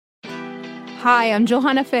Hi, I'm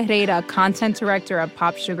Johanna Ferreira, content director at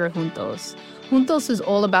Pop Sugar Juntos. Juntos is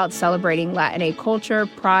all about celebrating Latinx culture,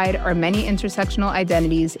 pride, our many intersectional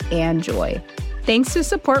identities, and joy. Thanks to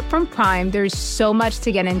support from Prime, there's so much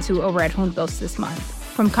to get into over at Juntos this month.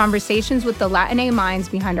 From conversations with the Latinx minds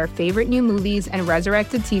behind our favorite new movies and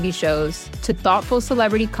resurrected TV shows, to thoughtful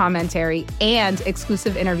celebrity commentary and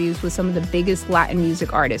exclusive interviews with some of the biggest Latin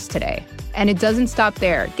music artists today. And it doesn't stop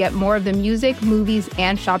there. Get more of the music, movies,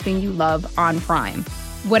 and shopping you love on Prime.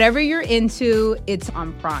 Whatever you're into, it's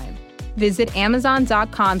on Prime. Visit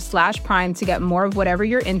Amazon.com/Prime to get more of whatever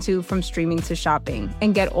you're into, from streaming to shopping.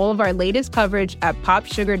 And get all of our latest coverage at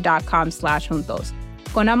popsugar.com/juntos.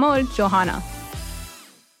 Con amor, Johanna.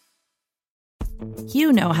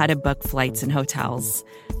 You know how to book flights and hotels.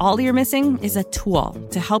 All you're missing is a tool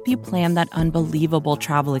to help you plan that unbelievable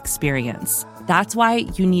travel experience. That's why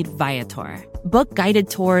you need Viator. Book guided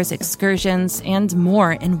tours, excursions, and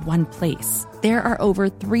more in one place. There are over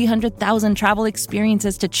 300,000 travel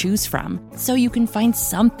experiences to choose from, so you can find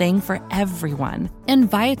something for everyone. And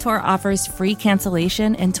Viator offers free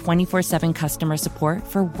cancellation and 24/7 customer support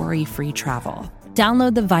for worry-free travel.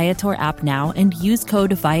 Download the Viator app now and use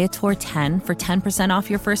code Viator10 for 10% off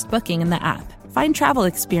your first booking in the app. Find travel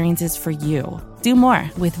experiences for you. Do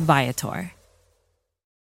more with Viator.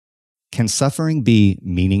 Can suffering be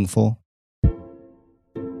meaningful?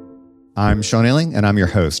 I'm Sean Illing, and I'm your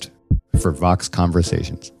host for Vox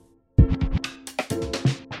Conversations.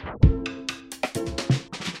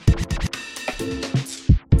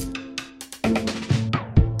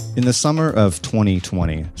 In the summer of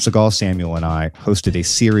 2020, Segal Samuel and I hosted a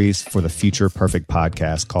series for the Future Perfect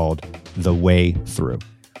podcast called The Way Through.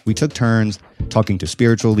 We took turns talking to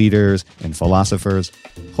spiritual leaders and philosophers,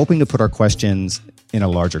 hoping to put our questions in a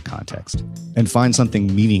larger context and find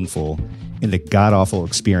something meaningful in the god-awful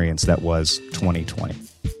experience that was 2020.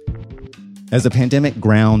 As the pandemic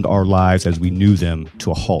ground our lives as we knew them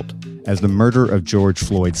to a halt, as the murder of George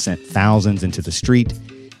Floyd sent thousands into the street,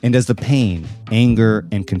 and as the pain, anger,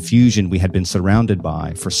 and confusion we had been surrounded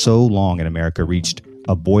by for so long in America reached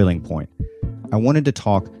a boiling point, I wanted to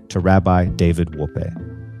talk to Rabbi David Wolpe.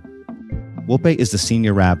 Wolpe is the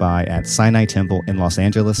senior rabbi at Sinai Temple in Los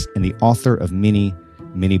Angeles and the author of many,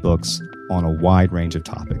 many books on a wide range of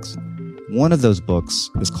topics. One of those books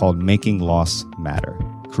is called Making Loss Matter: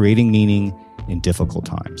 Creating Meaning in Difficult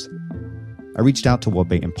Times. I reached out to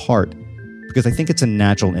Wolpe in part because I think it's a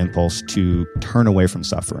natural impulse to turn away from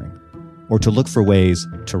suffering or to look for ways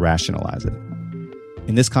to rationalize it.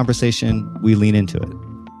 In this conversation, we lean into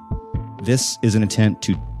it. This is an attempt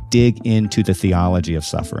to dig into the theology of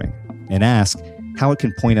suffering and ask how it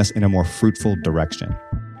can point us in a more fruitful direction.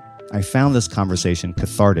 I found this conversation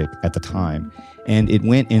cathartic at the time, and it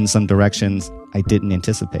went in some directions I didn't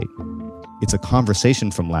anticipate. It's a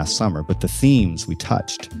conversation from last summer, but the themes we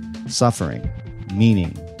touched, suffering,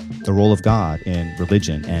 meaning, the role of God in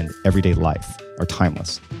religion and everyday life, are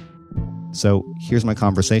timeless. So here's my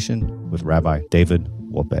conversation with Rabbi David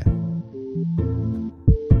Wolpe.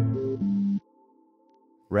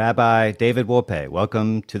 Rabbi David Wolpe,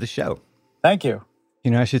 welcome to the show. Thank you.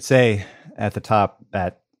 You know, I should say at the top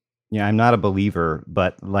that, I'm not a believer,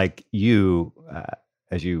 but like you,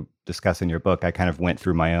 as you discuss in your book, I kind of went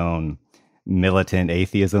through my own militant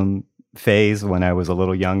atheism phase when I was a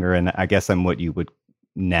little younger, and I guess I'm what you would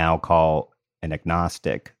now call an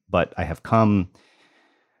agnostic, but I have come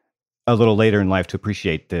a little later in life to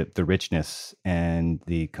appreciate the richness and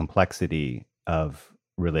the complexity of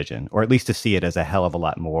religion, or at least to see it as a hell of a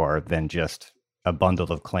lot more than just a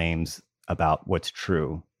bundle of claims about what's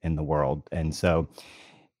true in the world. And so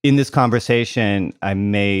in this conversation, I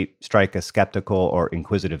may strike a skeptical or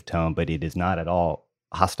inquisitive tone, but it is not at all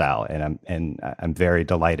hostile. And I'm very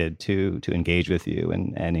delighted to engage with you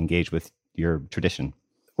and engage with your tradition.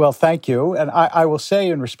 Well, thank you. And I will say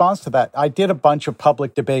in response to that, I did a bunch of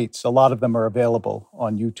public debates. A lot of them are available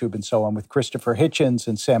on YouTube and so on, with Christopher Hitchens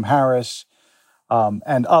and Sam Harris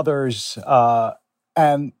and others.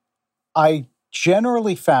 And I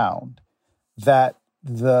generally found that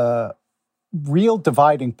the real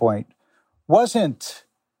dividing point wasn't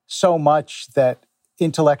so much that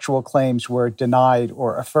intellectual claims were denied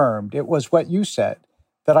or affirmed. It was what you said,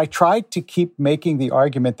 that I tried to keep making the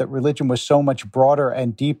argument that religion was so much broader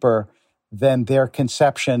and deeper than their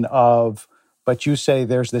conception of, but you say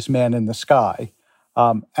there's this man in the sky.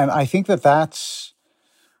 And I think that that's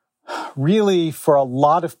really, for a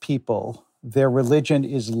lot of people, their religion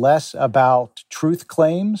is less about truth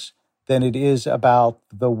claims than it is about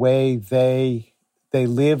the way they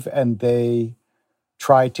live and they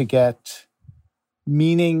try to get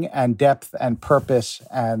meaning and depth and purpose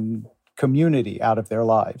and community out of their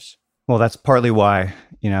lives. Well, that's partly why,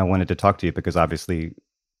 I wanted to talk to you, because obviously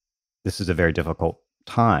this is a very difficult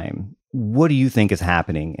time. What do you think is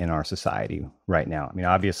happening in our society right now? I mean,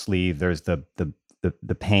 obviously there's the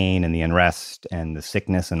pain and the unrest and the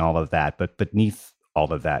sickness and all of that, but beneath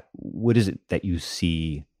all of that, what is it that you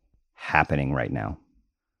see happening right now?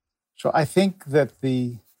 So I think that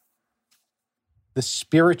the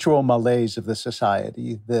spiritual malaise of the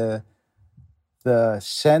society, the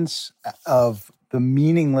sense of the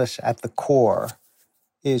meaningless at the core,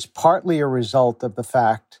 is partly a result of the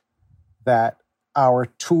fact that our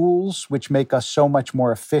tools, which make us so much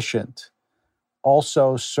more efficient,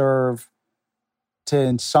 also serve to,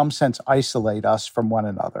 in some sense, isolate us from one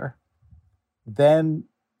another. Then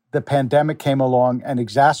the pandemic came along and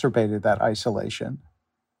exacerbated that isolation.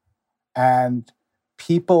 And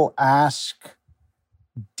people ask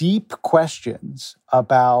deep questions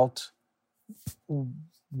about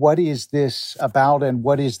what is this about and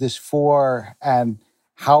what is this for, and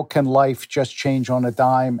how can life just change on a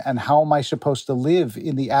dime, and how am I supposed to live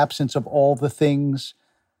in the absence of all the things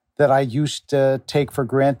that I used to take for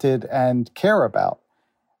granted and care about.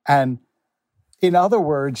 And in other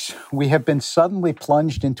words, we have been suddenly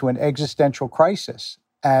plunged into an existential crisis,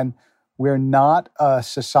 and we're not a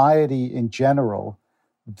society in general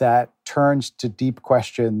that turns to deep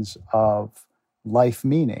questions of life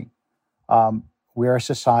meaning. We're a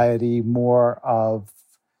society more of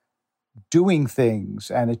doing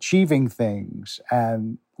things and achieving things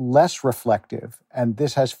and less reflective. And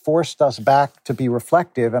this has forced us back to be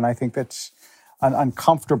reflective. And I think that's an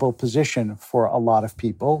uncomfortable position for a lot of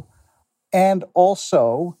people. And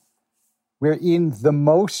also, we're in the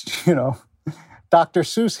most, Dr.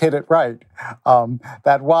 Seuss hit it right.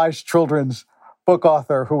 That wise children's book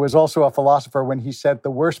author who was also a philosopher, when he said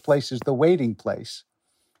the worst place is the waiting place.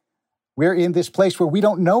 We're in this place where we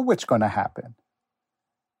don't know what's going to happen.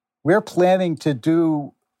 We're planning to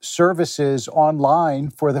do services online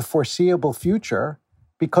for the foreseeable future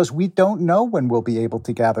because we don't know when we'll be able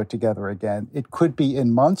to gather together again. It could be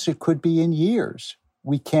in months, it could be in years.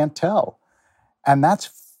 We can't tell. And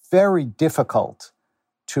that's very difficult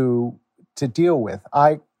to deal with.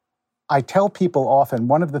 I tell people often,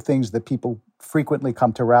 one of the things that people frequently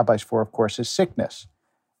come to rabbis for, of course, is sickness.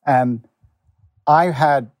 And I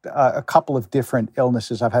had a couple of different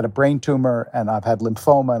illnesses. I've had a brain tumor, and I've had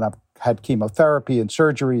lymphoma, and I've had chemotherapy and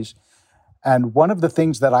surgeries. And one of the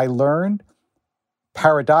things that I learned,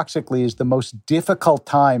 paradoxically, is the most difficult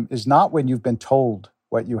time is not when you've been told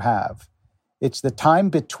what you have. It's the time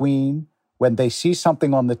between when they see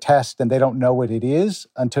something on the test and they don't know what it is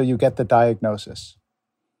until you get the diagnosis.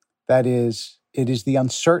 That is, it is the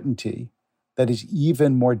uncertainty that is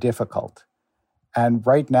even more difficult. And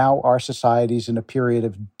right now, our society is in a period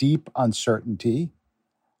of deep uncertainty.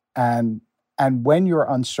 And when you're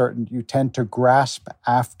uncertain, you tend to grasp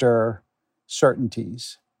after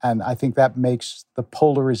certainties. And I think that makes the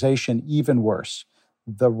polarization even worse.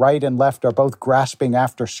 The right and left are both grasping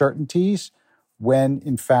after certainties when,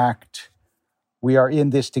 in fact, we are in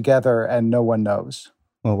this together and no one knows.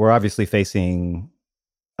 Well, we're obviously facing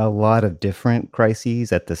a lot of different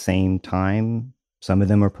crises at the same time. Some of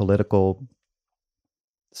them are political.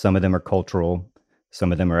 Some of them are cultural.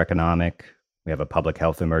 Some of them are economic. We have a public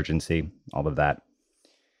health emergency, all of that.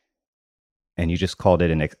 And you just called it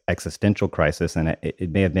an existential crisis. And it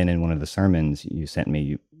may have been in one of the sermons you sent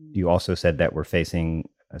me. You also said that we're facing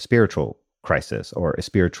a spiritual crisis or a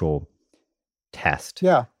spiritual test.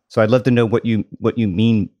 Yeah. So I'd love to know what you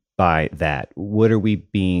mean by that. What are we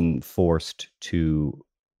being forced to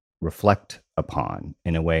reflect upon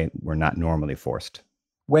in a way we're not normally forced?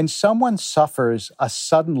 When someone suffers a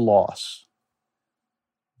sudden loss,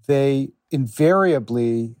 they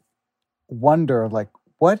invariably wonder,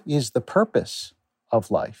 what is the purpose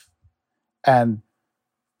of life? And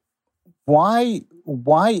why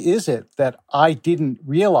is it that I didn't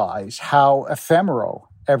realize how ephemeral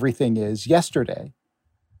everything is yesterday?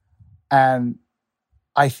 And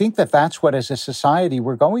I think that that's what, as a society,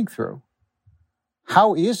 we're going through.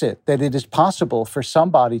 How is it that it is possible for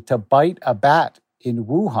somebody to bite a bat in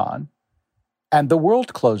Wuhan and the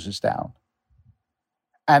world closes down?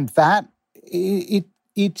 And that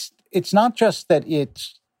it's not just that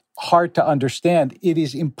it's hard to understand, it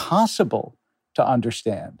is impossible to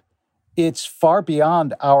understand. It's far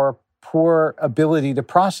beyond our poor ability to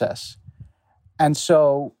process. And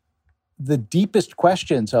so the deepest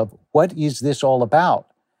questions of what is this all about?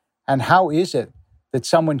 And how is it that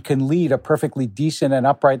someone can lead a perfectly decent and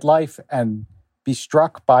upright life and be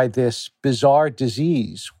struck by this bizarre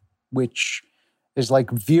disease, which is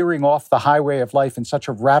like veering off the highway of life in such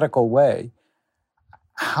a radical way?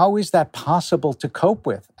 how is that possible to cope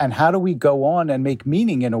with? And how do we go on and make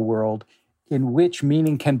meaning in a world in which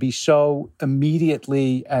meaning can be so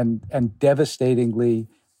immediately and devastatingly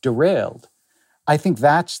derailed? I think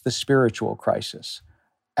that's the spiritual crisis.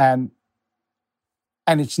 And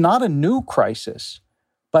it's not a new crisis,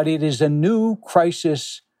 but it is a new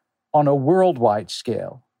crisis on a worldwide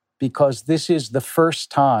scale, because this is the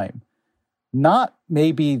first time, not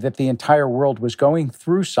maybe that the entire world was going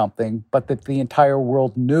through something, but that the entire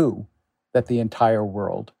world knew that the entire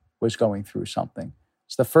world was going through something.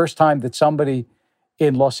 It's the first time that somebody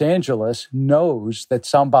in Los Angeles knows that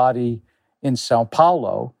somebody in Sao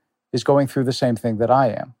Paulo is going through the same thing that I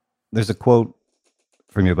am. There's a quote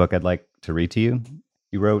from your book I'd like to read to you.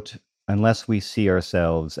 You wrote, "Unless we see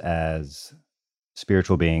ourselves as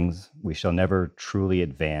spiritual beings, we shall never truly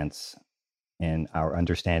advance in our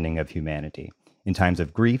understanding of humanity. In times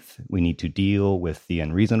of grief, we need to deal with the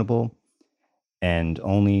unreasonable, and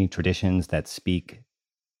only traditions that speak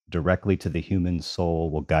directly to the human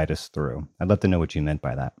soul will guide us through." I'd love to know what you meant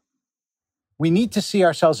by that. We need to see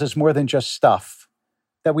ourselves as more than just stuff,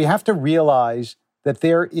 that we have to realize that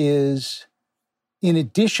there is, in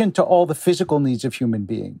addition to all the physical needs of human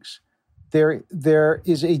beings, there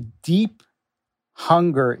is a deep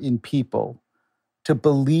hunger in people to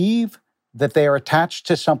believe that they are attached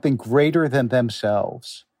to something greater than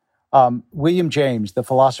themselves. William James, the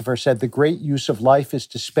philosopher, said the great use of life is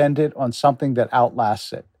to spend it on something that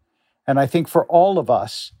outlasts it. And I think for all of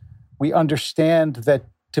us, we understand that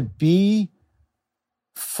to be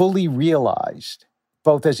fully realized,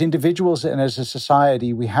 both as individuals and as a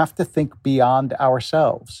society, we have to think beyond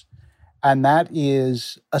ourselves. And that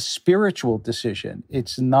is a spiritual decision.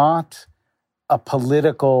 It's not a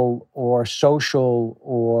political or social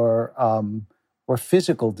or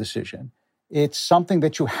physical decision. It's something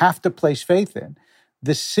that you have to place faith in.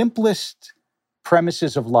 The simplest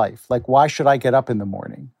premises of life, like why should I get up in the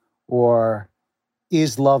morning? Or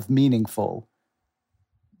is love meaningful?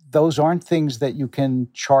 Those aren't things that you can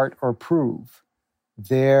chart or prove.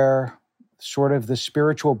 They're sort of the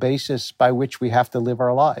spiritual basis by which we have to live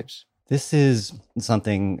our lives. This is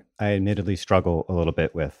something I admittedly struggle a little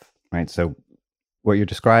bit with, right? So what you're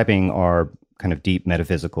describing are kind of deep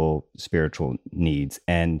metaphysical, spiritual needs.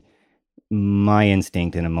 And my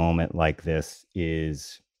instinct in a moment like this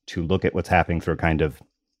is to look at what's happening through a kind of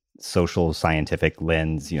social scientific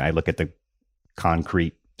lens. I look at the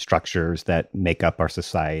concrete structures that make up our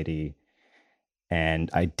society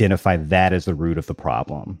and identify that as the root of the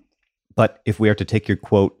problem. But if we are to take your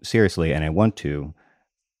quote seriously, and I want to,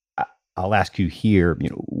 I'll ask you here,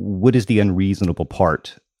 what is the unreasonable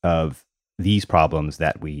part of these problems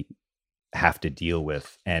that we have to deal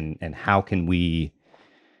with? And how can we,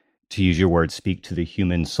 to use your words, speak to the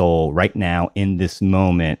human soul right now in this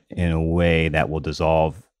moment in a way that will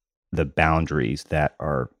dissolve the boundaries that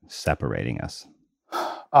are separating us?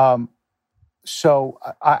 So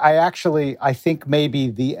I think maybe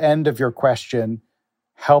the end of your question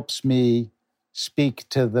helps me speak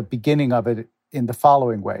to the beginning of it in the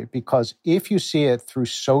following way, because if you see it through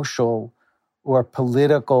social or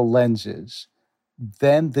political lenses,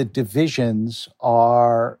 then the divisions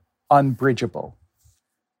are unbridgeable.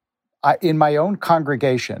 In my own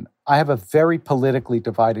congregation, I have a very politically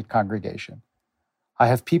divided congregation. I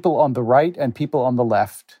have people on the right and people on the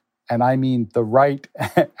left, and I mean the right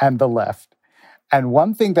and the left. And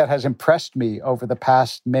one thing that has impressed me over the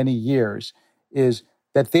past many years is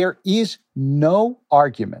that there is no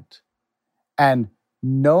argument and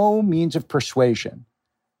no means of persuasion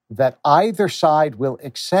that either side will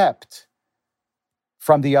accept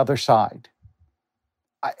from the other side.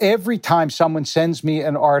 Every time someone sends me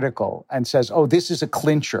an article and says, oh, this is a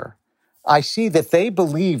clincher, I see that they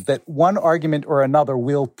believe that one argument or another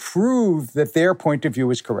will prove that their point of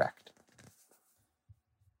view is correct.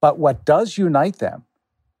 But what does unite them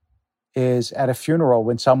is at a funeral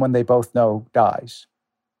when someone they both know dies,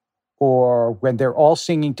 or when they're all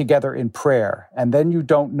singing together in prayer, and then you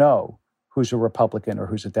don't know who's a Republican or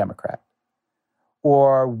who's a Democrat,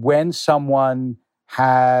 or when someone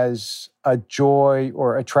has a joy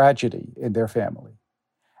or a tragedy in their family.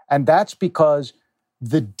 And that's because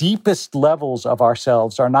the deepest levels of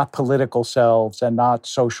ourselves are not political selves and not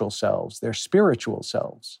social selves, they're spiritual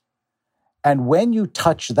selves. And when you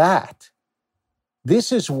touch that,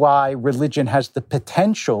 this is why religion has the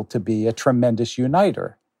potential to be a tremendous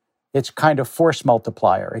uniter. It's kind of force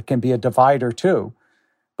multiplier. It can be a divider too,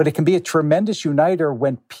 but it can be a tremendous uniter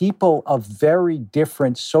when people of very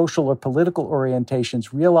different social or political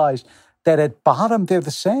orientations realize that at bottom they're the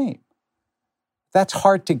same. That's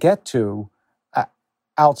hard to get to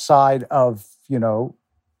outside of,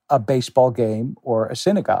 a baseball game or a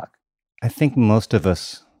synagogue. I think most of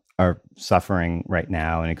us are suffering right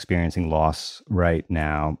now and experiencing loss right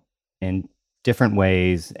now in different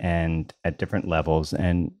ways and at different levels.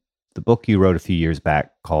 And the book you wrote a few years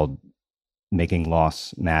back called Making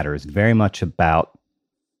Loss Matter is very much about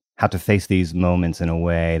how to face these moments in a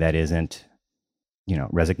way that isn't,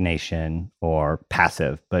 resignation or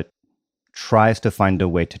passive, but tries to find a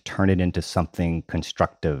way to turn it into something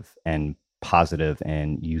constructive and positive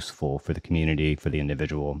and useful for the community, for the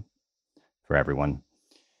individual, for everyone.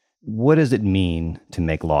 What does it mean to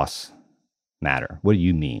make loss matter? What do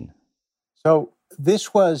you mean? So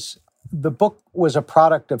the book was a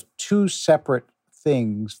product of two separate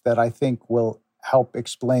things that I think will help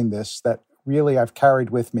explain this, that really I've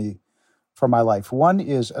carried with me for my life. One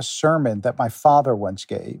is a sermon that my father once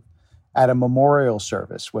gave at a memorial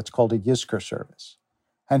service, what's called a Yizkor service.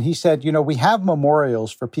 And he said, we have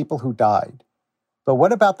memorials for people who died, but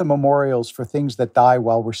what about the memorials for things that die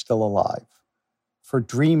while we're still alive, for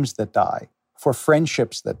dreams that die, for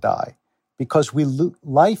friendships that die? Because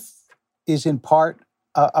life is in part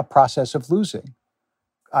a process of losing.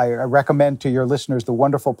 I recommend to your listeners the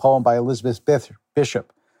wonderful poem by Elizabeth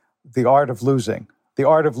Bishop, The Art of Losing. The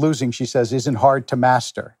art of losing, she says, isn't hard to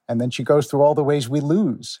master. And then she goes through all the ways we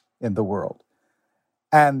lose in the world.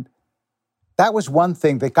 And that was one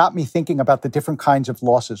thing that got me thinking about the different kinds of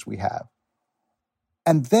losses we have.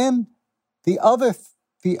 And then the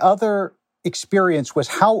other experience was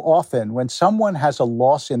how often when someone has a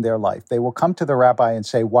loss in their life, they will come to the rabbi and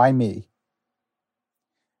say, "Why me?"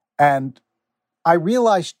 And I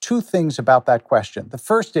realized two things about that question. The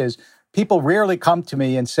first is people rarely come to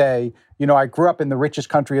me and say, I grew up in the richest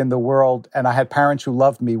country in the world and I had parents who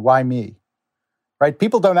loved me. Why me? Right?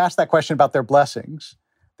 People don't ask that question about their blessings.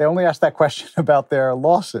 They only ask that question about their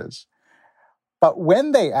losses. But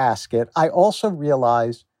when they ask it, I also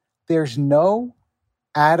realize there's no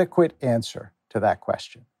adequate answer to that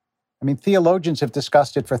question. I mean, theologians have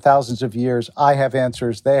discussed it for thousands of years. I have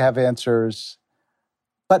answers, they have answers,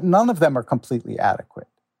 but none of them are completely adequate.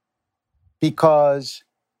 Because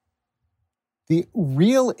the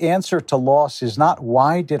real answer to loss is not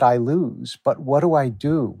why did I lose, but what do I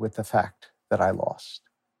do with the fact that I lost?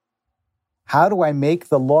 How do I make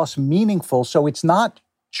the loss meaningful so it's not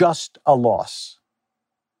just a loss?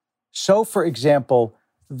 So, for example,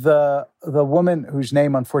 the woman whose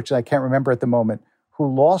name, unfortunately, I can't remember at the moment, who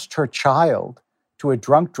lost her child to a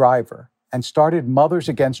drunk driver and started Mothers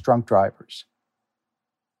Against Drunk Drivers.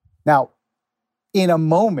 Now, in a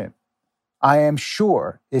moment, I am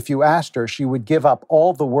sure if you asked her, she would give up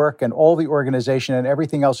all the work and all the organization and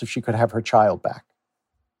everything else if she could have her child back.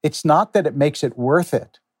 It's not that it makes it worth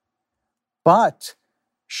it, but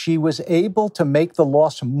she was able to make the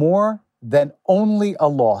loss more than only a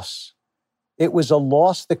loss. It was a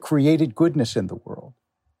loss that created goodness in the world.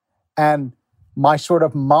 And my sort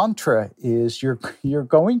of mantra is you're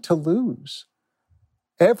going to lose.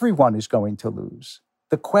 Everyone is going to lose.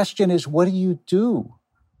 The question is, what do you do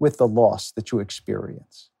with the loss that you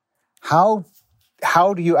experience? How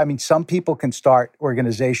do you, some people can start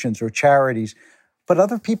organizations or charities, but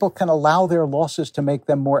other people can allow their losses to make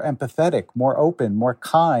them more empathetic, more open, more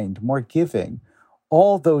kind, more giving,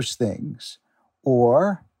 all those things.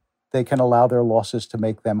 Or they can allow their losses to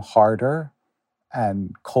make them harder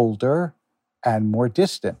and colder and more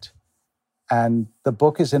distant. And the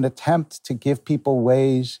book is an attempt to give people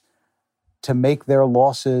ways to make their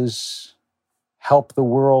losses help the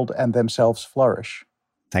world and themselves flourish.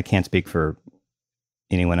 I can't speak for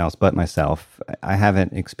anyone else but myself. I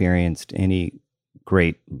haven't experienced any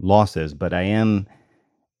great losses, but I am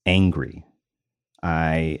angry.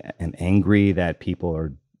 I am angry that people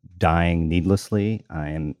are dying needlessly. I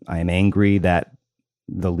am angry that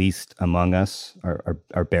the least among us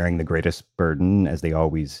are bearing the greatest burden, as they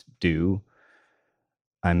always do.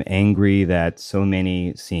 I'm angry that so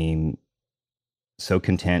many seem so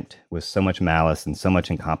content with so much malice and so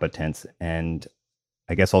much incompetence. And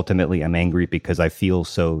I guess ultimately I'm angry because I feel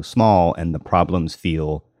so small and the problems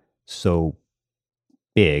feel so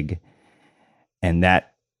big. And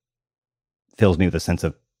that fills me with a sense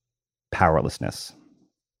of powerlessness.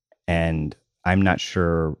 And I'm not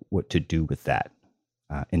sure what to do with that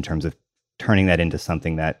in terms of turning that into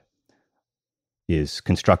something that is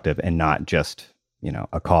constructive and not just,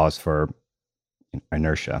 a cause for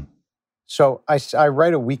inertia. So I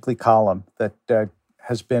write a weekly column that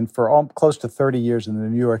has been for close to 30 years in the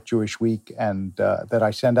New York Jewish Week, and that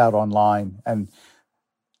I send out online. And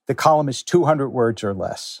the column is 200 words or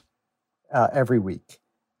less every week.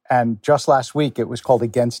 And just last week, it was called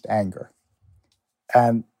Against Anger.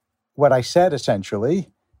 And what I said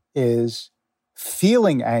essentially is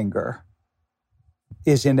feeling anger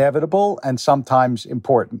is inevitable and sometimes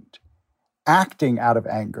important. Acting out of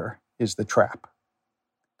anger is the trap.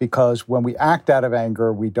 Because when we act out of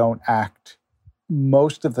anger, we don't act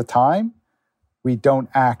most of the time. We don't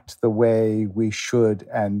act the way we should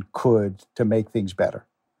and could to make things better.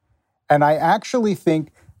 And I actually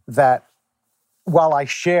think that while I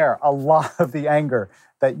share a lot of the anger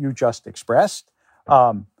that you just expressed,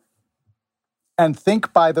 and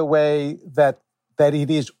think, by the way, that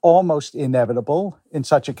it is almost inevitable in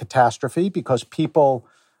such a catastrophe because people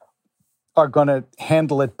are going to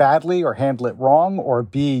handle it badly or handle it wrong or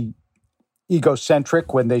be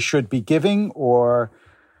egocentric when they should be giving or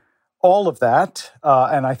all of that.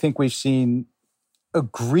 And I think we've seen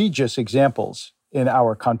egregious examples in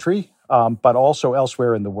our country, but also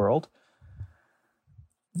elsewhere in the world.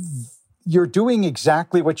 You're doing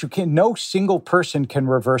exactly what you can. No single person can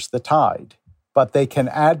reverse the tide, but they can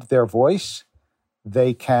add their voice.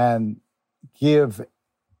 They can give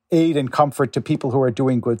aid and comfort to people who are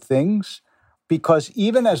doing good things. Because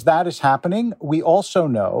even as that is happening, we also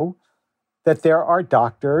know that there are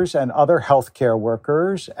doctors and other healthcare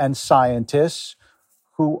workers and scientists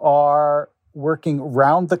who are working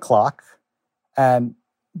round the clock and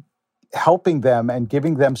helping them and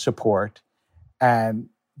giving them support and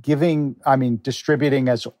distributing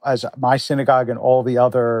as my synagogue and all the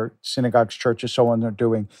other synagogues, churches, so on are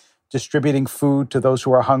doing, distributing food to those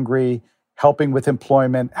who are hungry, helping with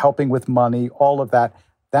employment, helping with money, all of that.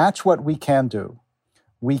 That's what we can do.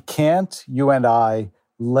 We can't, you and I,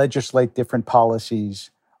 legislate different policies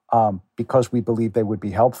because we believe they would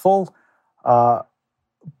be helpful, but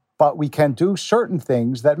we can do certain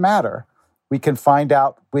things that matter. We can find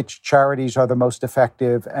out which charities are the most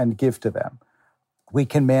effective and give to them. We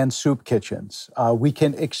can man soup kitchens. We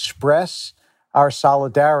can express our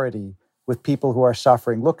solidarity with people who are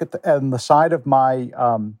suffering. Look on the side of my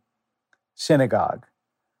synagogue.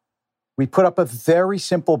 We put up a very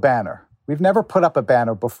simple banner. We've never put up a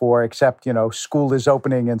banner before except, school is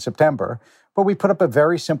opening in September. But we put up a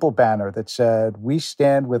very simple banner that said, we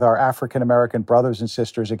stand with our African-American brothers and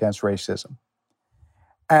sisters against racism.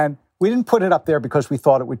 And we didn't put it up there because we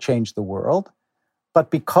thought it would change the world. But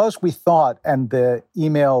because we thought, and the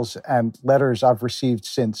emails and letters I've received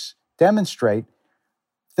since demonstrate,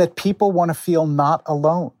 that people want to feel not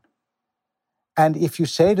alone. And if you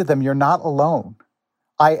say to them, you're not alone,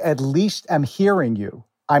 I at least am hearing you.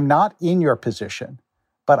 I'm not in your position,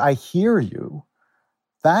 but I hear you.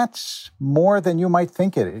 That's more than you might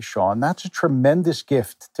think it is, Sean. That's a tremendous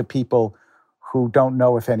gift to people who don't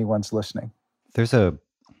know if anyone's listening. There's a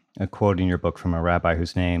quote in your book from a rabbi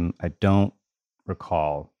whose name I don't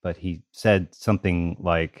recall, but he said something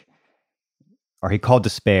like, or he called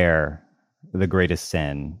despair the greatest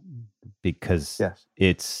sin because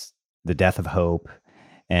it's the death of hope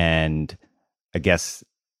and I guess,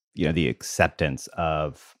 the acceptance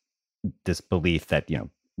of this belief that,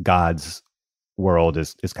 God's world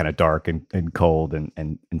is kind of dark and cold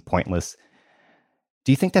and pointless.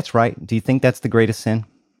 Do you think that's right? Do you think that's the greatest sin?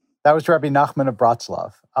 That was Rabbi Nachman of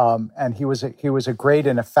Bratslav, and he was a great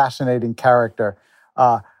and a fascinating character.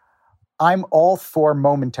 I'm all for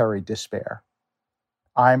momentary despair.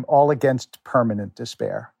 I'm all against permanent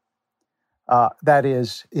despair. That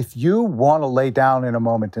is, if you want to lay down in a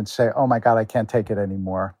moment and say, "Oh my God, I can't take it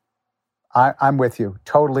anymore," I'm with you.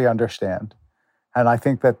 Totally understand, and I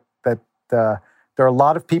think that there are a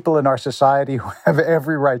lot of people in our society who have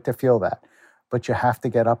every right to feel that, but you have to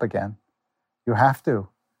get up again. You have to.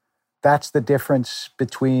 That's the difference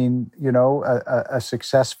between, a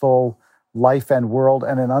successful life and world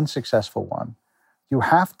and an unsuccessful one. You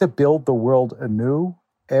have to build the world anew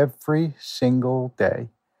every single day,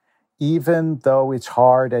 even though it's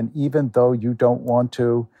hard and even though you don't want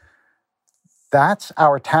to. That's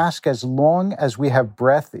our task as long as we have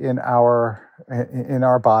breath in our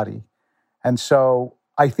body. And so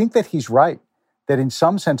I think that he's right, that in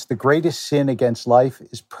some sense, the greatest sin against life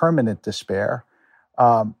is permanent despair.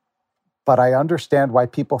 But I understand why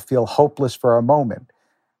people feel hopeless for a moment.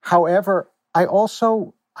 However, I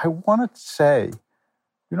want to say,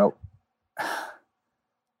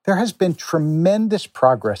 there has been tremendous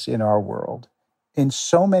progress in our world in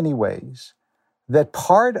so many ways that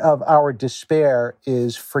part of our despair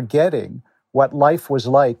is forgetting what life was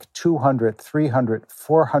like 200, 300,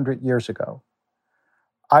 400 years ago.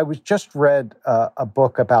 I just read a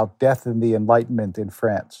book about death and the Enlightenment in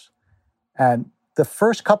France. And the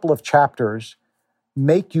first couple of chapters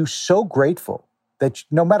make you so grateful that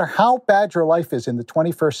no matter how bad your life is in the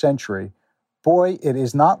 21st century, boy, it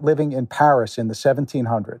is not living in Paris in the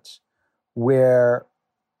 1700s, where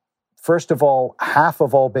first of all, half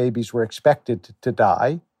of all babies were expected to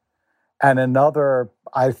die. And another,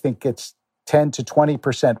 I think it's 10 to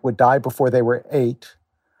 20% would die before they were 8.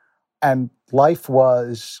 And life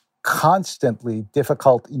was constantly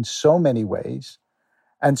difficult in so many ways.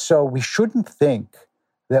 And so we shouldn't think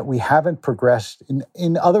that we haven't progressed.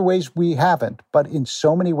 In other ways, we haven't. But in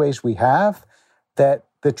so many ways we have, that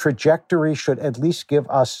the trajectory should at least give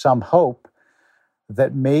us some hope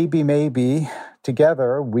that maybe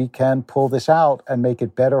together we can pull this out and make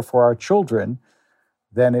it better for our children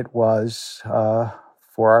than it was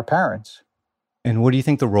for our parents. And what do you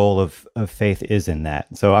think the role of faith is in that?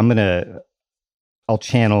 So I'll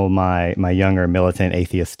channel my younger militant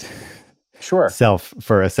atheist self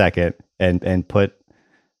for a second and put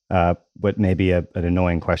what may be an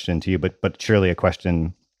annoying question to you, but surely a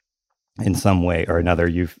question in some way or another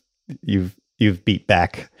you've beat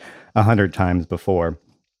back 100 times before.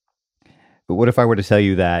 But what if I were to tell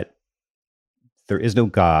you that there is no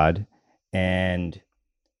God and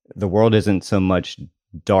the world isn't so much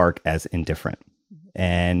dark as indifferent?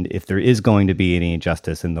 And if there is going to be any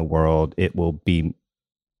injustice in the world, it will be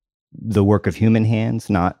the work of human hands,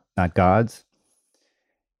 not God's.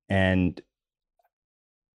 And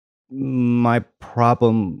my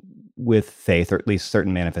problem with faith, or at least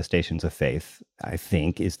certain manifestations of faith, I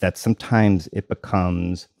think, is that sometimes it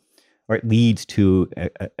becomes, or it leads to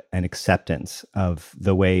an acceptance of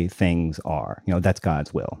the way things are. That's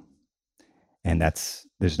God's will. And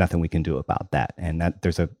there's nothing we can do about that. And that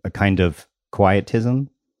there's a kind of quietism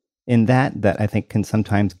in that I think can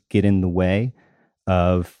sometimes get in the way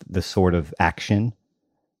of the sort of action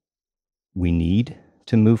we need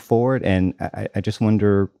to move forward. And I just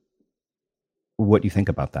wonder what you think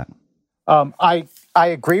about that. I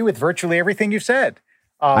agree with virtually everything you said.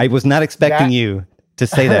 I was not expecting you to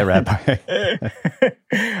say that, Rabbi.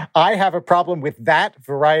 I have a problem with that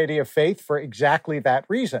variety of faith for exactly that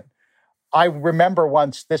reason. I remember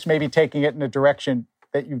once, this may be taking it in a direction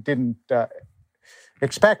that you didn't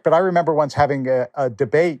expect, but I remember once having a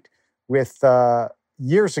debate with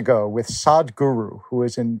years ago with Sadhguru, who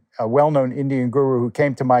is a well-known Indian guru who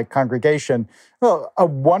came to my congregation. Well, a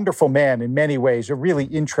wonderful man in many ways, a really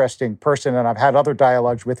interesting person, and I've had other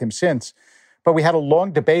dialogues with him since. But we had a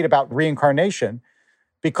long debate about reincarnation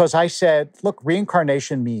because I said, look,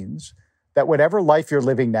 reincarnation means that whatever life you're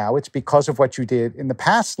living now, it's because of what you did in the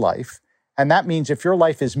past life. And that means if your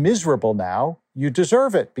life is miserable now, you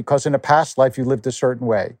deserve it because in a past life you lived a certain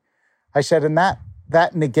way. I said, and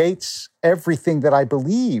that negates everything that I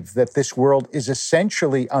believe, that this world is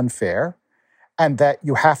essentially unfair and that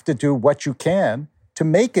you have to do what you can to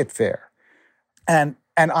make it fair. And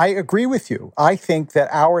I agree with you. I think that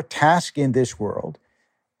our task in this world,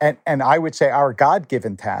 and I would say our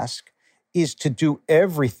God-given task, is to do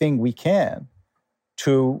everything we can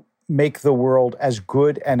to make the world as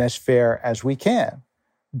good and as fair as we can,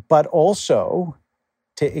 but also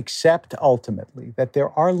to accept ultimately that there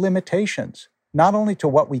are limitations, not only to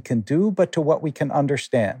what we can do, but to what we can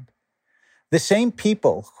understand. The same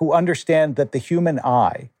people who understand that the human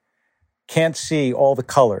eye can't see all the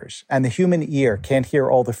colors and the human ear can't hear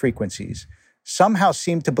all the frequencies somehow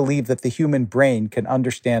seem to believe that the human brain can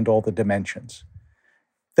understand all the dimensions.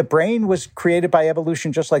 The brain was created by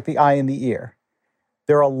evolution just like the eye and the ear.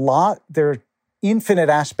 There are infinite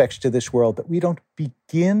aspects to this world that we don't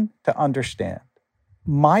begin to understand.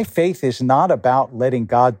 My faith is not about letting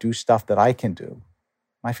God do stuff that I can do.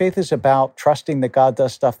 My faith is about trusting that God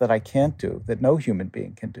does stuff that I can't do, that no human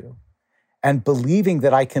being can do, and believing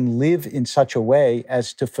that I can live in such a way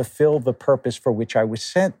as to fulfill the purpose for which I was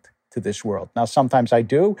sent to this world. Now, sometimes I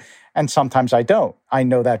do, and sometimes I don't. I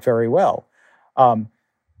know that very well.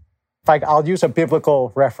 I'll use a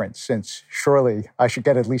biblical reference, since surely I should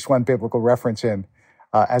get at least one biblical reference in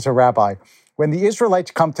as a rabbi. When the Israelites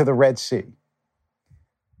come to the Red Sea,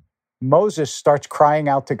 Moses starts crying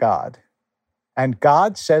out to God. And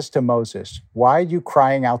God says to Moses, "Why are you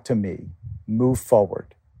crying out to me? Move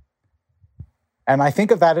forward." And I think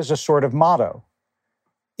of that as a sort of motto.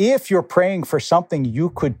 If you're praying for something you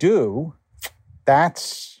could do,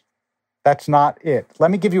 that's not it. Let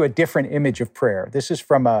me give you a different image of prayer. This is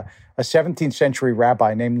from a 17th century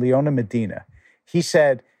rabbi named Leona Medina. He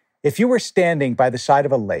said, if you were standing by the side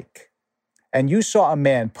of a lake and you saw a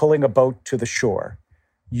man pulling a boat to the shore,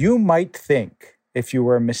 you might think, if you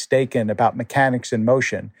were mistaken about mechanics and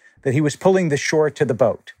motion, that he was pulling the shore to the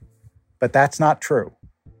boat. But that's not true.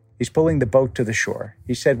 He's pulling the boat to the shore.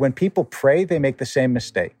 He said, when people pray, they make the same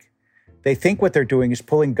mistake. They think what they're doing is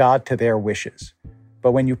pulling God to their wishes.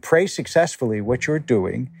 But when you pray successfully, what you're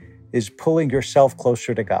doing is pulling yourself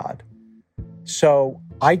closer to God. So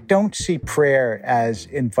I don't see prayer as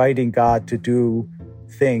inviting God to do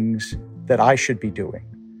things that I should be doing.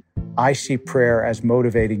 I see prayer as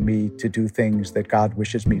motivating me to do things that God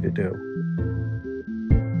wishes me to do.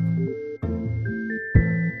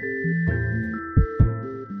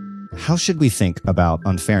 How should we think about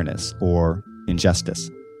unfairness or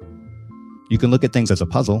injustice? You can look at things as a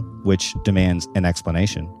puzzle, which demands an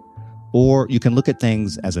explanation, or you can look at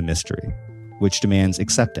things as a mystery, which demands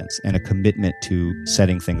acceptance and a commitment to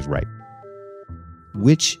setting things right.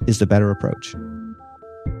 Which is the better approach?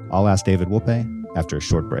 I'll ask David Wolpe after a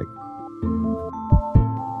short break.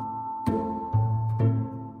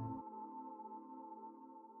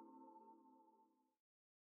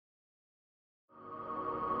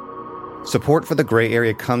 Support for the Gray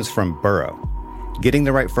Area comes from Burrow. Getting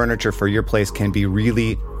the right furniture for your place can be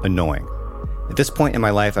really annoying. At this point in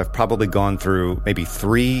my life, I've probably gone through maybe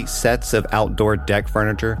 3 sets of outdoor deck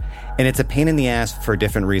furniture, and it's a pain in the ass for a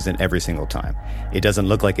different reason every single time. It doesn't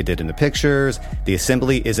look like it did in the pictures, the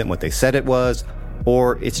assembly isn't what they said it was,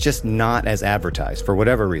 or it's just not as advertised for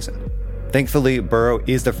whatever reason. Thankfully, Burrow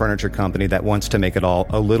is the furniture company that wants to make it all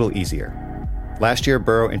a little easier. Last year,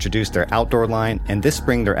 Burrow introduced their outdoor line, and this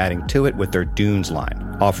spring they're adding to it with their Dunes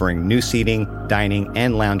line, offering new seating, dining,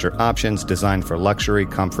 and lounger options designed for luxury,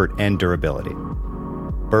 comfort, and durability.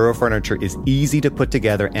 Burrow furniture is easy to put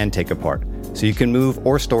together and take apart, so you can move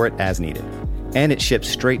or store it as needed. And it ships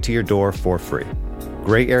straight to your door for free.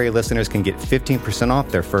 Gray Area listeners can get 15% off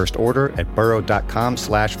their first order at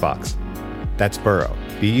burrow.com/Vox. That's Burrow,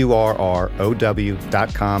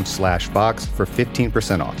 BURROW.com/Vox for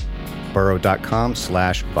 15% off.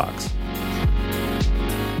 burrow.com/Vox.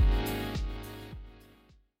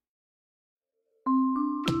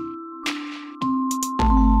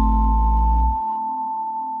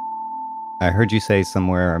 I heard you say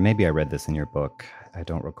somewhere, or maybe I read this in your book, I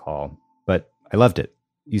don't recall, but I loved it.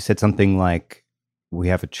 You said something like, we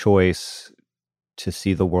have a choice to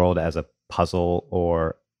see the world as a puzzle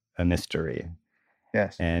or a mystery.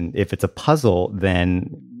 Yes. And if it's a puzzle,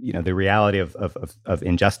 then the reality of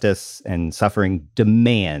injustice and suffering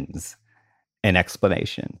demands an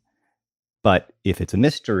explanation. But if it's a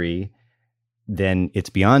mystery, then it's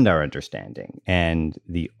beyond our understanding. And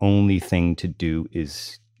the only thing to do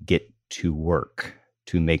is get to work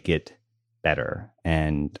to make it better.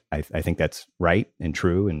 And I think that's right and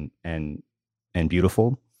true and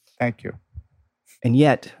beautiful. Thank you. And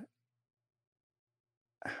yet,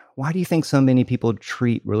 why do you think so many people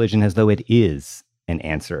treat religion as though it is an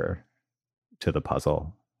answer to the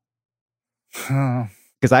puzzle?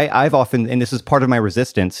 Because I've often, and this is part of my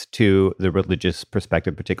resistance to the religious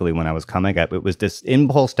perspective, particularly when I was coming up, it was this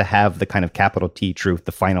impulse to have the kind of capital T truth,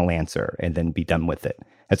 the final answer, and then be done with it,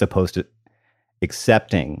 as opposed to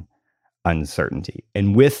accepting uncertainty.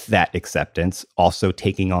 And with that acceptance, also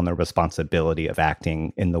taking on the responsibility of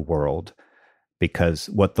acting in the world, because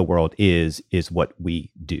what the world is what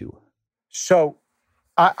we do. So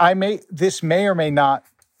this may or may not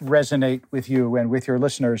resonate with you and with your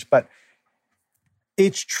listeners, but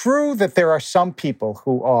it's true that there are some people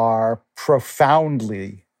who are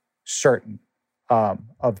profoundly certain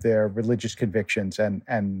of their religious convictions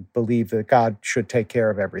and believe that God should take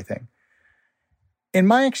care of everything. In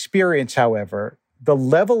my experience, however, the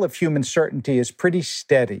level of human certainty is pretty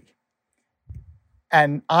steady.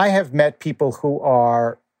 And I have met people who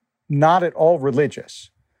are not at all religious,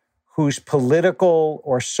 whose political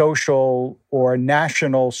or social or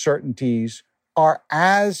national certainties are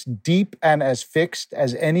as deep and as fixed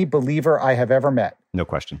as any believer I have ever met. No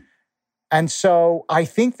question. And so I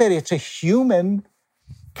think that it's a human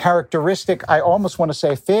characteristic. I almost want to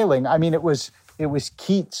say failing. I mean, it was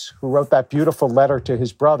Keats who wrote that beautiful letter to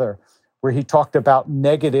his brother where he talked about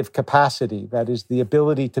negative capacity, that is the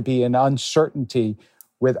ability to be in uncertainty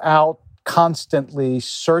without constantly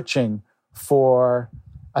searching for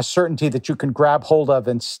a certainty that you can grab hold of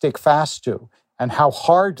and stick fast to, and how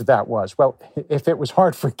hard that was. Well, if it was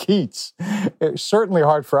hard for Keats, it was certainly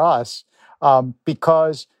hard for us,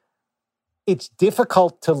 because it's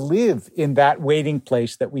difficult to live in that waiting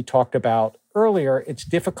place that we talked about earlier. It's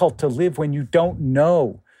difficult to live when you don't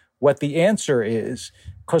know what the answer is,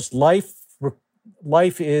 because life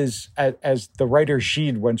is, as the writer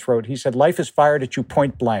Gide once wrote, he said, life is fired at you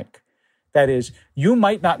point blank. That is, you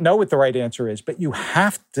might not know what the right answer is, but you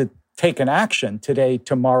have to take an action today,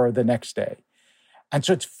 tomorrow, the next day. And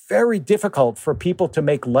so it's very difficult for people to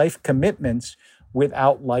make life commitments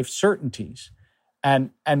without life certainties.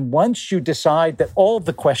 And once you decide that all of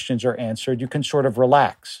the questions are answered, you can sort of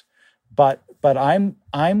relax. But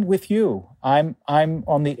I'm with you. I'm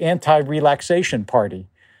on the anti-relaxation party.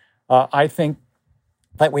 I think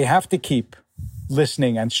that we have to keep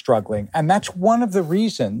listening and struggling. And that's one of the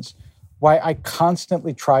reasons why I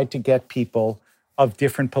constantly tried to get people of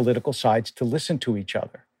different political sides to listen to each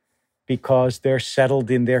other, because they're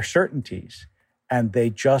settled in their certainties and they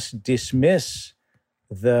just dismiss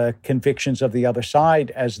the convictions of the other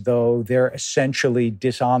side as though they're essentially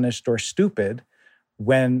dishonest or stupid,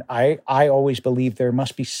 when I always believe there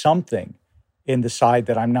must be something in the side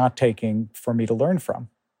that I'm not taking for me to learn from.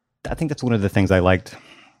 I think that's one of the things I liked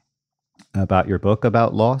about your book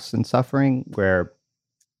about loss and suffering, where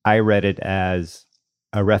I read it as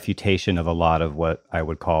a refutation of a lot of what I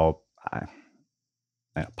would call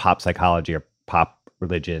pop psychology or pop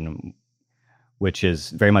religion, which is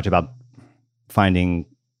very much about finding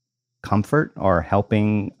comfort or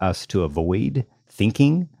helping us to avoid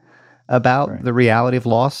thinking about the reality of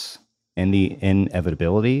loss and the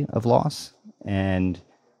inevitability of loss. And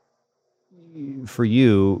for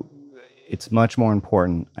you, it's much more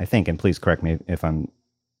important, I think, and please correct me if I'm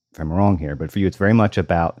wrong here, but for you, it's very much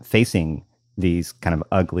about facing these kind of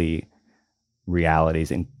ugly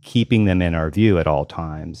realities and keeping them in our view at all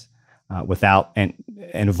times, without and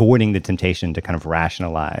avoiding the temptation to kind of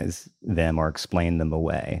rationalize them or explain them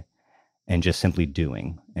away, and just simply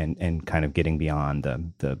doing and kind of getting beyond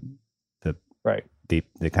the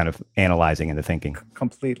kind of analyzing and the thinking.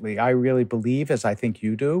 Completely. I really believe, as I think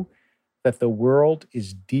you do, that the world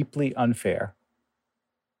is deeply unfair.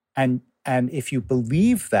 And if you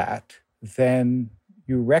believe that, then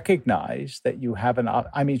you recognize that you have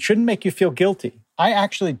it shouldn't make you feel guilty. I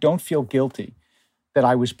actually don't feel guilty that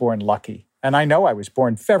I was born lucky. And I know I was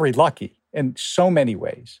born very lucky in so many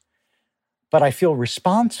ways. But I feel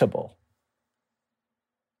responsible.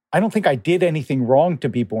 I don't think I did anything wrong to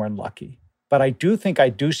be born lucky. But I do think I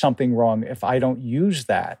do something wrong if I don't use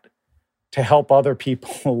that to help other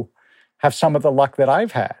people have some of the luck that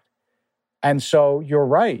I've had. And so you're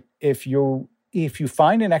right. If you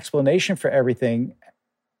find an explanation for everything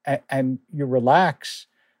and you relax,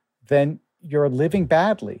 then you're living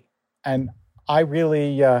badly. And I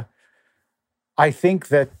really, I think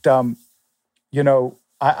that,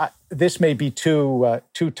 this may be too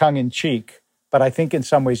tongue-in-cheek, but I think in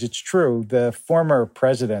some ways it's true. The former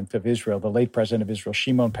president of Israel, the late president of Israel,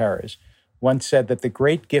 Shimon Peres, once said that the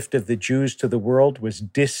great gift of the Jews to the world was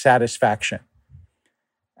dissatisfaction.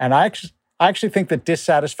 And I actually think that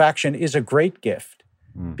dissatisfaction is a great gift,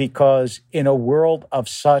 because in a world of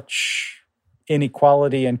such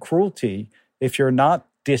inequality and cruelty, if you're not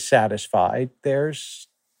dissatisfied, there's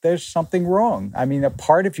something wrong. I mean, a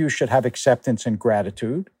part of you should have acceptance and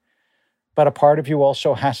gratitude, but a part of you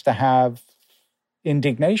also has to have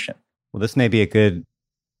indignation. Well, this may be a good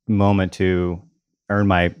moment to earn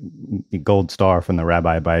my gold star from the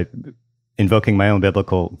rabbi by invoking my own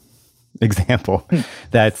biblical example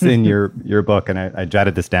that's in your book. And I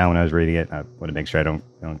jotted this down when I was reading it. I want to make sure I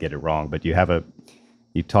don't get it wrong. But you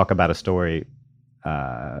talk about a story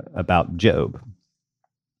about Job.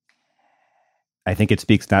 I think it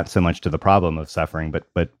speaks not so much to the problem of suffering,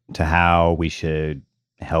 but to how we should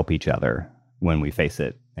help each other when we face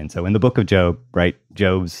it. And so in the book of Job, right,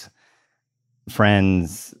 Job's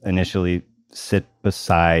friends initially sit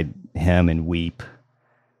beside him and weep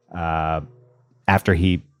after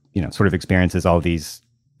he, sort of experiences all these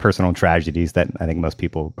personal tragedies that I think most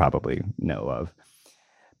people probably know of.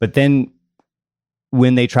 But then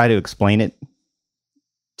when they try to explain it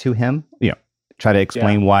to him, try to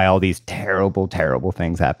explain why all these terrible, terrible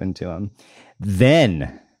things happened to him,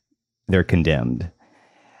 then they're condemned.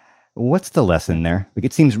 What's the lesson there? Like,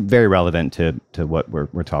 it seems very relevant to what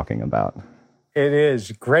we're talking about. It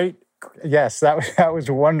is great. Yes, that was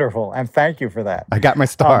wonderful, and thank you for that. I got my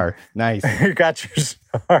star. Nice. You got your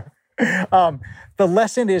star. The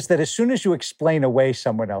lesson is that as soon as you explain away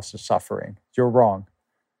someone else's suffering, you're wrong.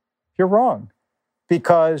 You're wrong,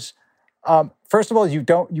 because first of all, you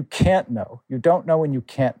can't know. You don't know and you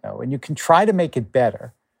can't know, and you can try to make it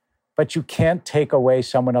better, but you can't take away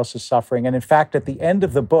someone else's suffering. And in fact, at the end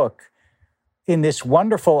of the book, in this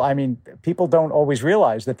wonderful, people don't always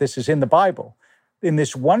realize that this is in the Bible. In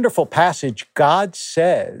this wonderful passage, God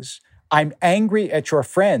says, I'm angry at your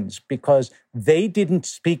friends because they didn't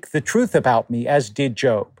speak the truth about me, as did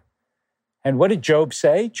Job. And what did Job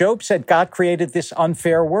say? Job said, God created this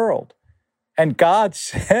unfair world. And God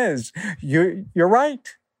says, you're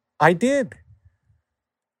right, I did.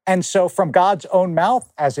 And so from God's own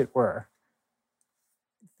mouth, as it were,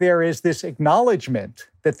 there is this acknowledgement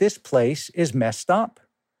that this place is messed up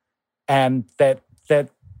and that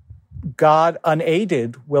God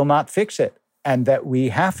unaided will not fix it, and that we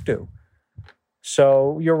have to.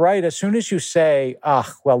 So you're right. As soon as you say,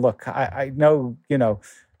 well, look, I know,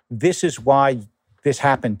 this is why this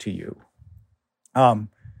happened to you.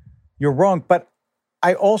 You're wrong. But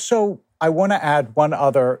I want to add one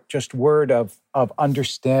other just word of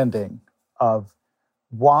understanding of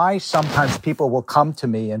why sometimes people will come to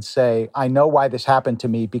me and say, I know why this happened to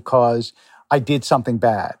me because I did something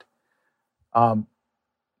bad.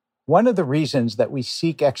 One of the reasons that we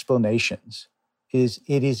seek explanations is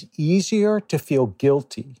it is easier to feel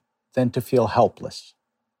guilty than to feel helpless.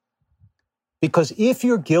 Because if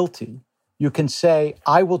you're guilty, you can say,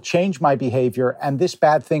 I will change my behavior and this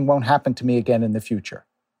bad thing won't happen to me again in the future.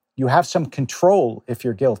 You have some control if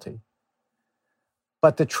you're guilty.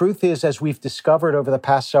 But the truth is, as we've discovered over the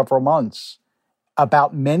past several months,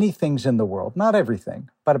 about many things in the world, not everything,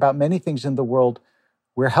 but about many things in the world,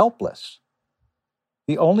 we're helpless.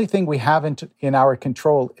 The only thing we have in our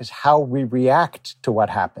control is how we react to what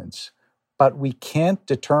happens, but we can't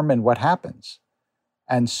determine what happens.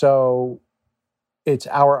 And so it's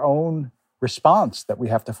our own response that we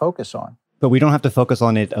have to focus on. But we don't have to focus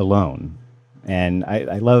on it alone. And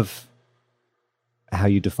I love how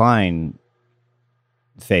you define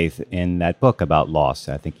faith in that book about loss.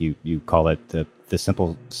 I think you call it the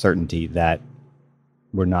simple certainty that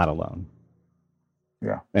we're not alone.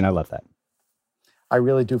 Yeah. And I love that. I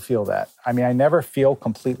really do feel that. I mean, I never feel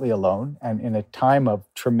completely alone. And in a time of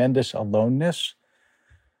tremendous aloneness,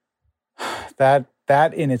 that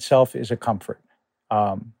in itself is a comfort.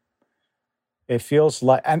 It feels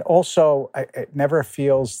like, and also it never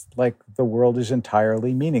feels like the world is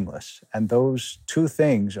entirely meaningless. And those two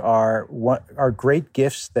things are great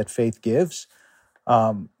gifts that faith gives.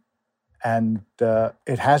 And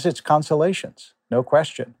it has its consolations, no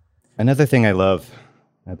question. Another thing I love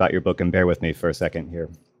about your book, and bear with me for a second here,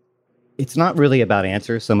 it's not really about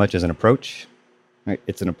answers so much as an approach. Right?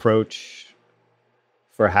 It's an approach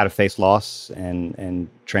for how to face loss and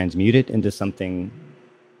transmute it into something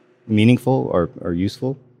meaningful or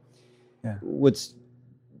useful. Yeah. What's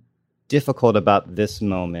difficult about this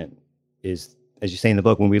moment is, as you say in the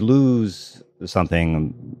book, when we lose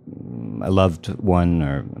something, a loved one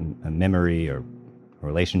or a memory or a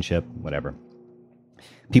relationship, whatever,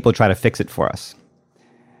 people try to fix it for us.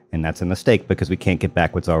 And that's a mistake because we can't get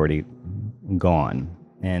back what's already gone.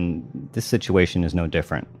 And this situation is no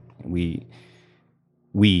different. We,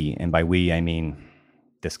 and by we, I mean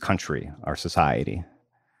this country, our society,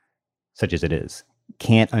 such as it is,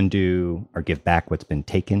 can't undo or give back what's been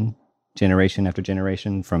taken generation after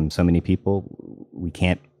generation from so many people. We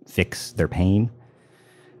can't fix their pain,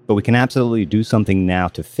 but we can absolutely do something now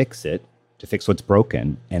to fix it, to fix what's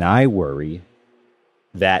broken. And I worry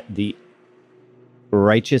that the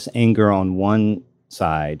righteous anger on one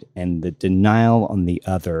side and the denial on the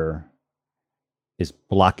other is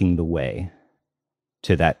blocking the way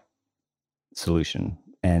to that solution.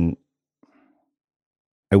 And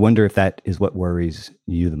I wonder if that is what worries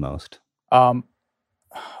you the most.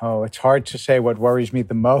 It's hard to say what worries me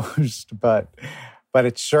the most, but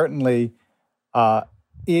it's certainly,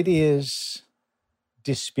 it is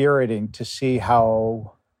dispiriting to see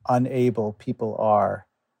how unable people are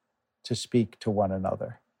to speak to one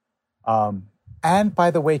another. And by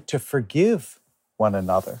the way, to forgive one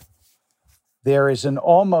another. There is an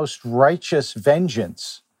almost righteous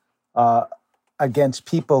vengeance against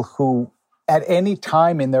people who at any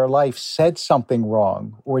time in their life said something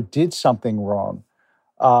wrong or did something wrong,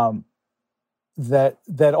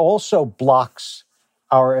 that also blocks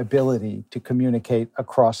our ability to communicate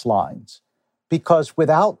across lines. Because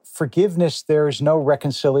without forgiveness, there is no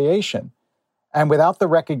reconciliation. And without the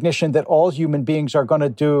recognition that all human beings are going to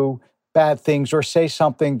do bad things or say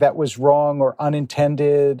something that was wrong or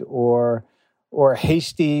unintended or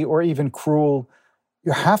hasty or even cruel,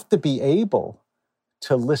 you have to be able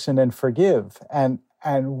to listen and forgive. And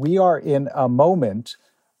we are in a moment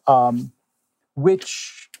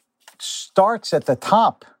which starts at the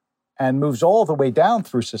top and moves all the way down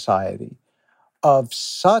through society of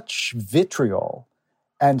such vitriol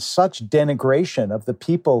and such denigration of the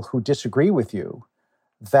people who disagree with you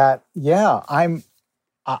that,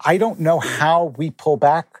 I don't know how we pull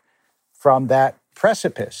back from that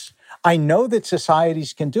precipice. I know that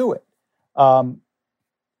societies can do it.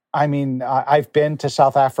 I've been to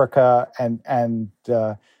South Africa and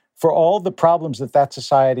for all the problems that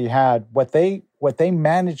society had, what they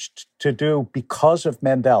managed to do because of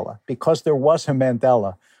Mandela, because there was a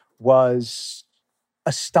Mandela, was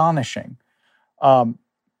astonishing.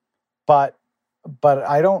 But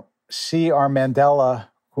I don't see our Mandela,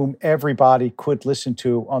 whom everybody could listen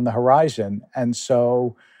to, on the horizon. And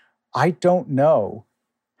so I don't know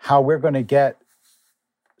how we're going to get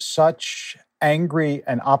such angry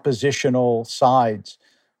and oppositional sides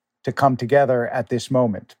to come together at this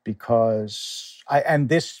moment, because and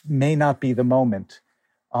this may not be the moment.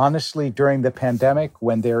 Honestly, during the pandemic,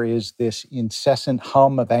 when there is this incessant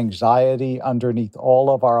hum of anxiety underneath all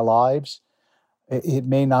of our lives, it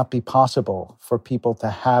may not be possible for people to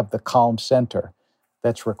have the calm center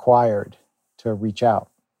that's required to reach out.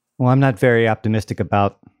 Well, I'm not very optimistic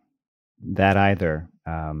about that either.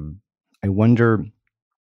 I wonder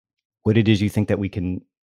what it is you think that we can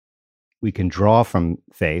draw from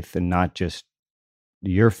faith, and not just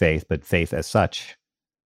your faith, but faith as such,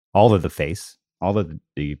 all of the faiths, all of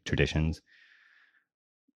the traditions,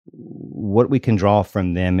 what we can draw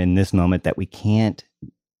from them in this moment that we can't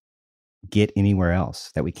get anywhere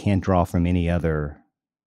else, that we can't draw from any other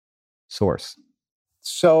source.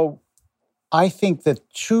 So I think the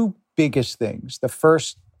two biggest things, the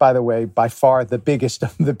first, by the way, by far the biggest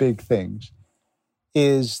of the big things,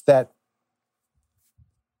 is that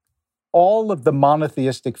all of the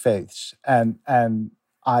monotheistic faiths, and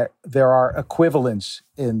there are equivalents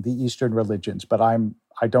in the Eastern religions, but I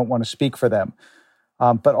don't want to speak for them.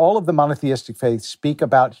 But all of the monotheistic faiths speak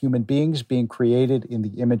about human beings being created in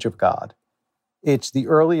the image of God. It's the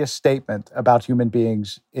earliest statement about human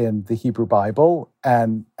beings in the Hebrew Bible,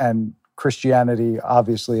 and Christianity,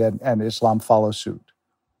 obviously, and Islam follow suit.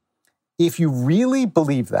 If you really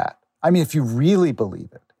believe that, if you really believe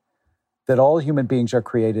it, that all human beings are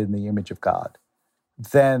created in the image of God,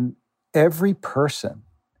 then every person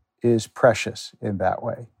is precious in that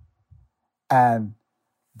way. And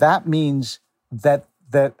that means that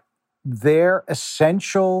their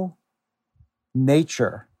essential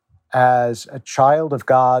nature as a child of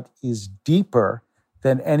God is deeper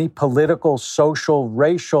than any political, social,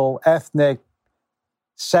 racial, ethnic,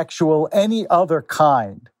 sexual, any other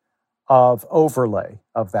kind of overlay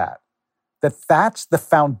of that. That's the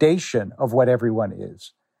foundation of what everyone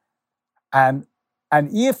is. And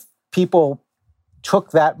if people took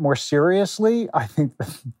that more seriously, I think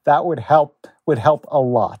that would help a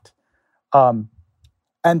lot. And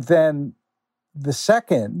then the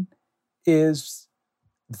second is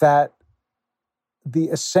that the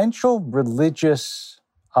essential religious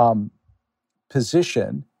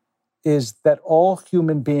position is that all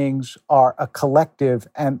human beings are a collective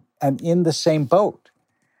and in the same boat.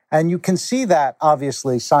 And you can see that,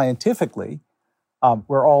 obviously, scientifically.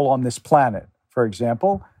 We're all on this planet, for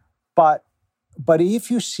example. But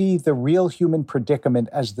if you see the real human predicament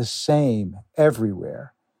as the same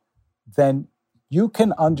everywhere, then you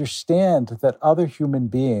can understand that other human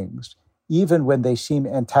beings, even when they seem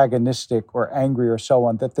antagonistic or angry or so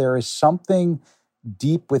on, that there is something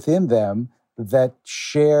deep within them that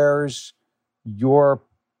shares your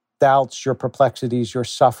doubts, your perplexities, your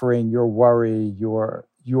suffering, your worry, your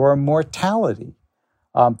mortality,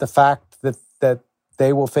 the fact that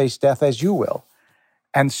they will face death as you will.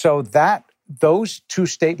 And so those two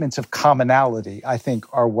statements of commonality, I think,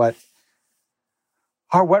 are what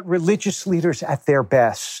religious leaders at their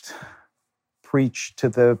best preach to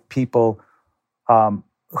the people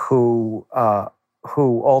who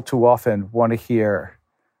all too often want to hear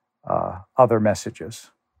other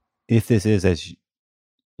messages. If this is, as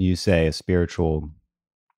you say, a spiritual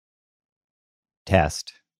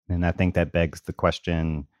test, and I think that begs the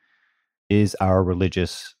question, is our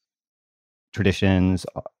religious traditions,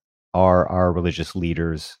 are our religious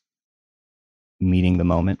leaders meeting the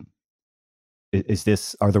moment?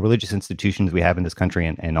 Are the religious institutions we have in this country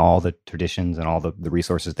and all the traditions and all the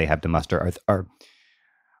resources they have to muster,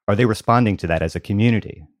 are they responding to that as a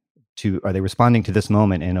community? Are they responding to this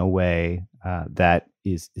moment in a way that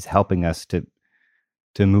is helping us to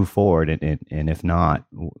move forward? And if not,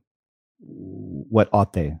 what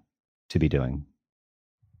ought they to be doing?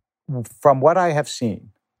 From what I have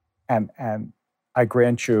seen, and I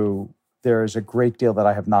grant you there is a great deal that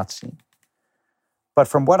I have not seen, but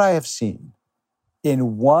from what I have seen,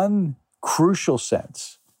 in one crucial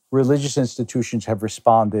sense, religious institutions have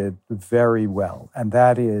responded very well, and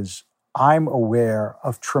that is, I'm aware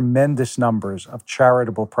of tremendous numbers of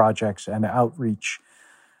charitable projects and outreach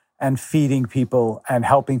and feeding people and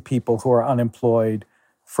helping people who are unemployed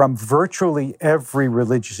from virtually every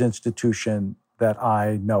religious institution that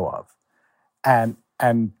I know of. And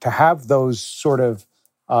to have those sort of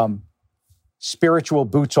spiritual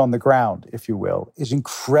boots on the ground, if you will, is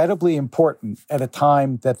incredibly important at a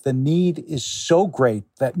time that the need is so great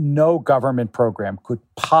that no government program could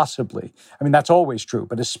possibly, that's always true,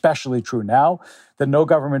 but especially true now, that no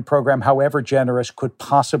government program, however generous, could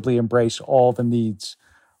possibly embrace all the needs,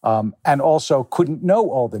 and also couldn't know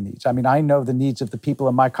all the needs. I know the needs of the people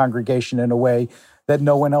in my congregation in a way that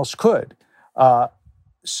no one else could.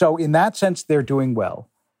 So in that sense, they're doing well.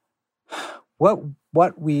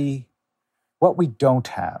 what we don't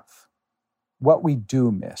have, what we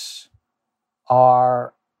do miss,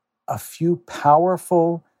 are a few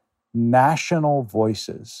powerful national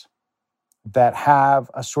voices that have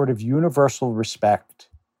a sort of universal respect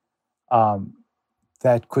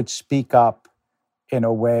that could speak up in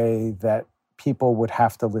a way that people would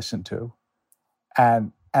have to listen to.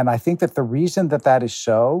 And I think that the reason that that is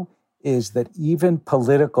so is that even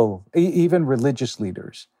religious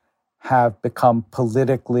leaders have become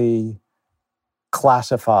politically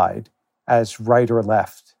classified as right or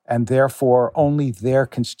left, and therefore only their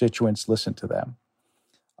constituents listen to them.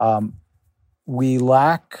 We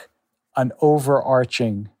lack an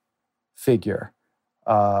overarching figure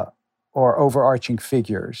or overarching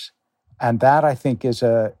figures. And that, I think, is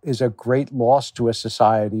a great loss to a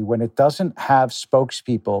society when it doesn't have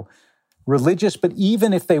spokespeople, religious, but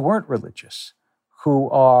even if they weren't religious, who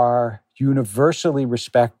are universally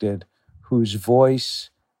respected, whose voice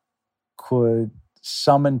could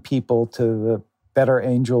summon people to the better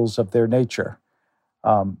angels of their nature.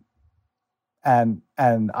 And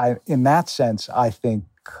in that sense, I think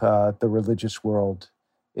the religious world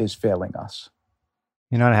is failing us.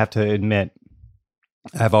 You know, I have to admit,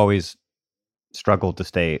 I've always struggled to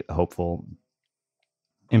stay hopeful,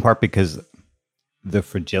 in part because the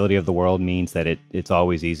fragility of the world means that it's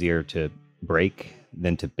always easier to break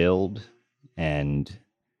than to build. And,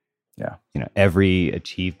 every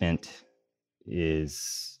achievement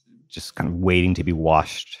is just kind of waiting to be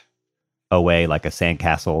washed away like a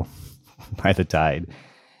sandcastle by the tide.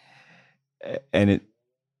 And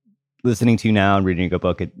listening to you now and reading your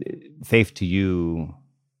book, faith to you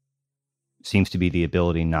seems to be the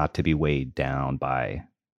ability not to be weighed down by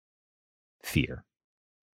fear.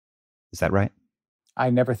 Is that right? I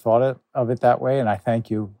never thought of it that way, and I thank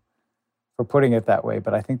you for putting it that way.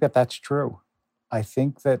 But I think that that's true. I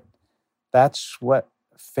think that that's what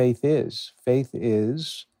faith is. Faith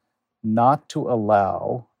is not to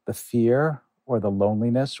allow the fear or the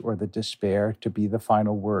loneliness or the despair to be the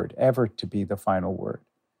final word, ever to be the final word.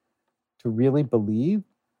 To really believe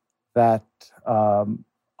that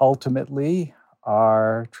ultimately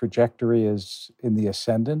our trajectory is in the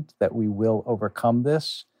ascendant, that we will overcome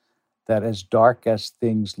this, that as dark as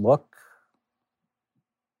things look,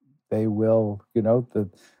 they will,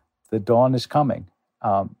 the dawn is coming.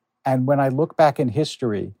 And when I look back in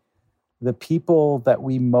history, the people that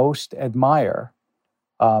we most admire,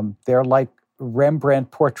 they're like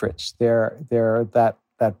Rembrandt portraits. They're that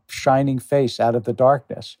shining face out of the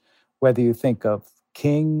darkness. Whether you think of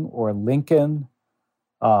King or Lincoln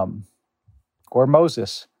or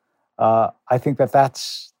Moses, I think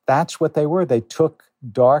that's what they were. They took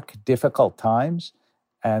dark, difficult times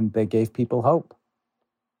and they gave people hope.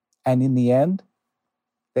 And in the end,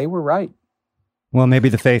 they were right. Well, maybe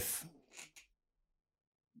the faith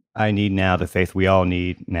I need now, the faith we all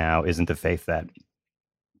need now, isn't the faith that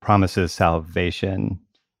promises salvation,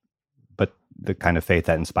 but the kind of faith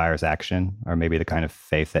that inspires action, or maybe the kind of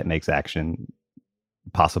faith that makes action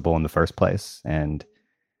possible in the first place. And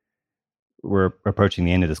we're approaching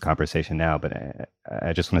the end of this conversation now, but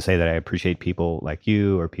I just want to say that I appreciate people like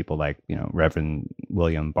you, or people like, Reverend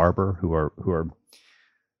William Barber, who are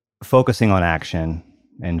focusing on action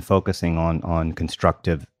and focusing on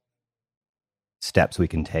constructive steps we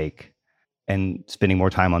can take, and spending more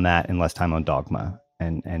time on that and less time on dogma.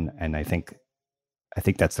 And I think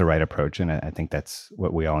that's the right approach, and I think that's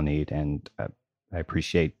what we all need. And I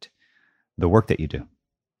appreciate the work that you do.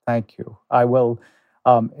 Thank you. I will.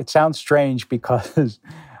 It sounds strange because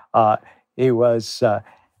he was a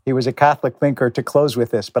Catholic thinker, to close with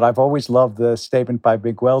this, but I've always loved the statement by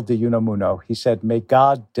Miguel de Unamuno. He said, "May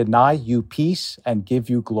God deny you peace and give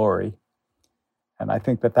you glory." And I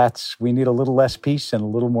think we need a little less peace and a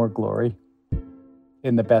little more glory,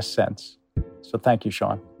 in the best sense. So thank you,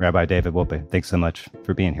 Sean. Rabbi David Wolpe, thanks so much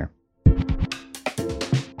for being here.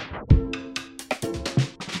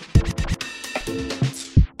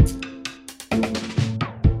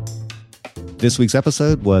 This week's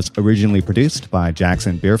episode was originally produced by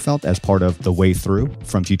Jackson Bierfeld as part of The Way Through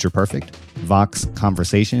from Future Perfect. Vox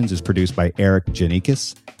Conversations is produced by Eric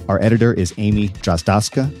Janikis. Our editor is Amy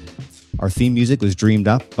Drozdowska. Our theme music was dreamed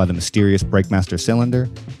up by the mysterious Breakmaster Cylinder.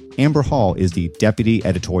 Amber Hall is the Deputy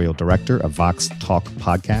Editorial Director of Vox Talk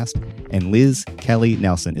Podcast, and Liz Kelly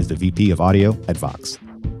Nelson is the VP of Audio at Vox.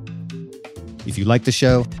 If you like the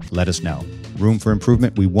show, let us know. Room for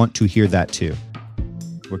improvement, we want to hear that too.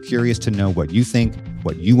 We're curious to know what you think,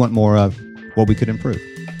 what you want more of, what we could improve.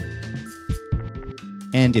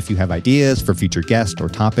 And if you have ideas for future guests or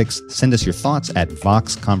topics, send us your thoughts at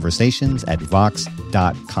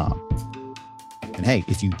voxconversations@vox.com. And hey,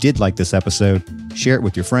 if you did like this episode, share it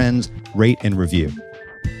with your friends, rate and review.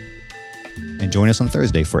 And join us on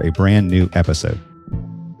Thursday for a brand new episode.